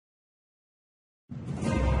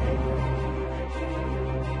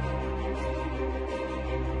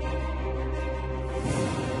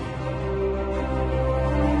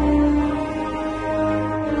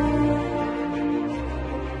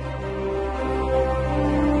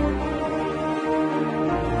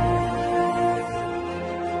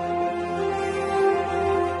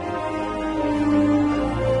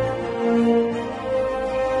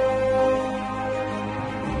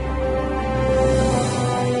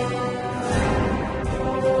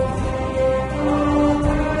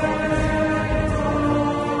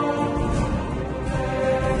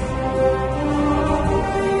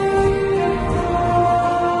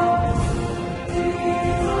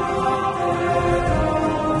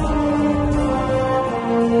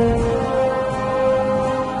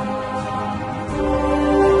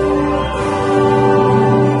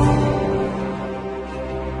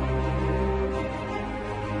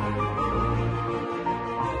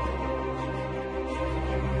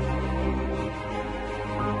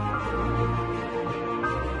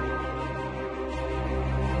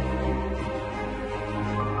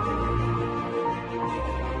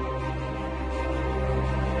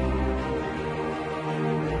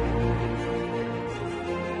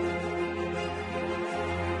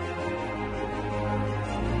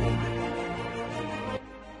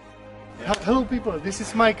Hello people, this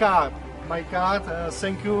is my car. My car,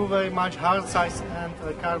 thank you very much, Hard Size and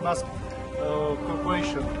Karatbars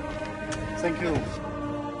Corporation. Thank you.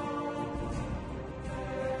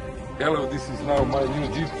 Hello, this is now my new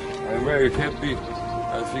Jeep. I'm very happy.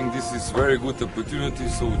 I think this is very good opportunity,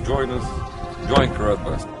 so join us, join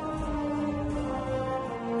Karatbars.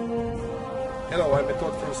 Hello, I'm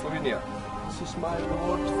Metod from Slovenia. This is my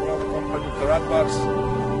reward from company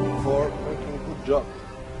Karatbars for making a good job.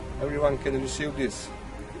 Everyone can receive this.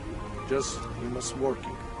 Just we must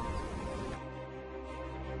working.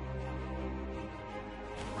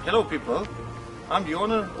 Hello people, I'm the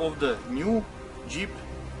owner of the new Jeep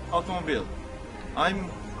automobile. I'm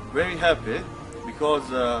very happy because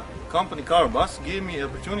company Karatbars gave me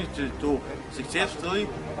opportunity to successfully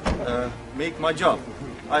make my job.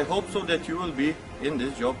 I hope so that you will be in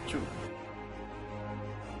this job too.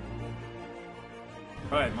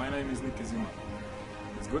 Hi, my name is Nick Zima.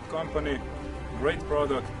 It's good company, great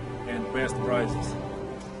product and best prices.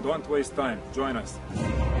 Don't waste time, join us.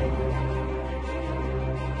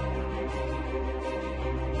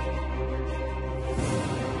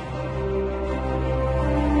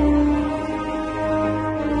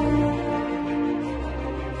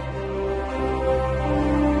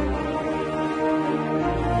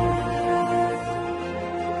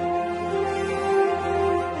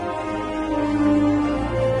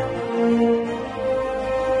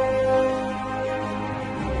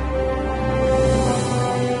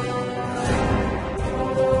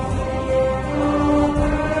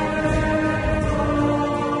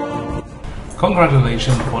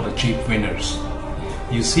 Congratulations for the Jeep winners.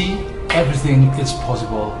 You see, everything is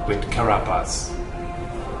possible with Karatbars.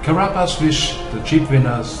 Karatbars wish the Jeep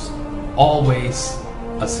winners always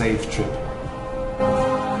a safe trip.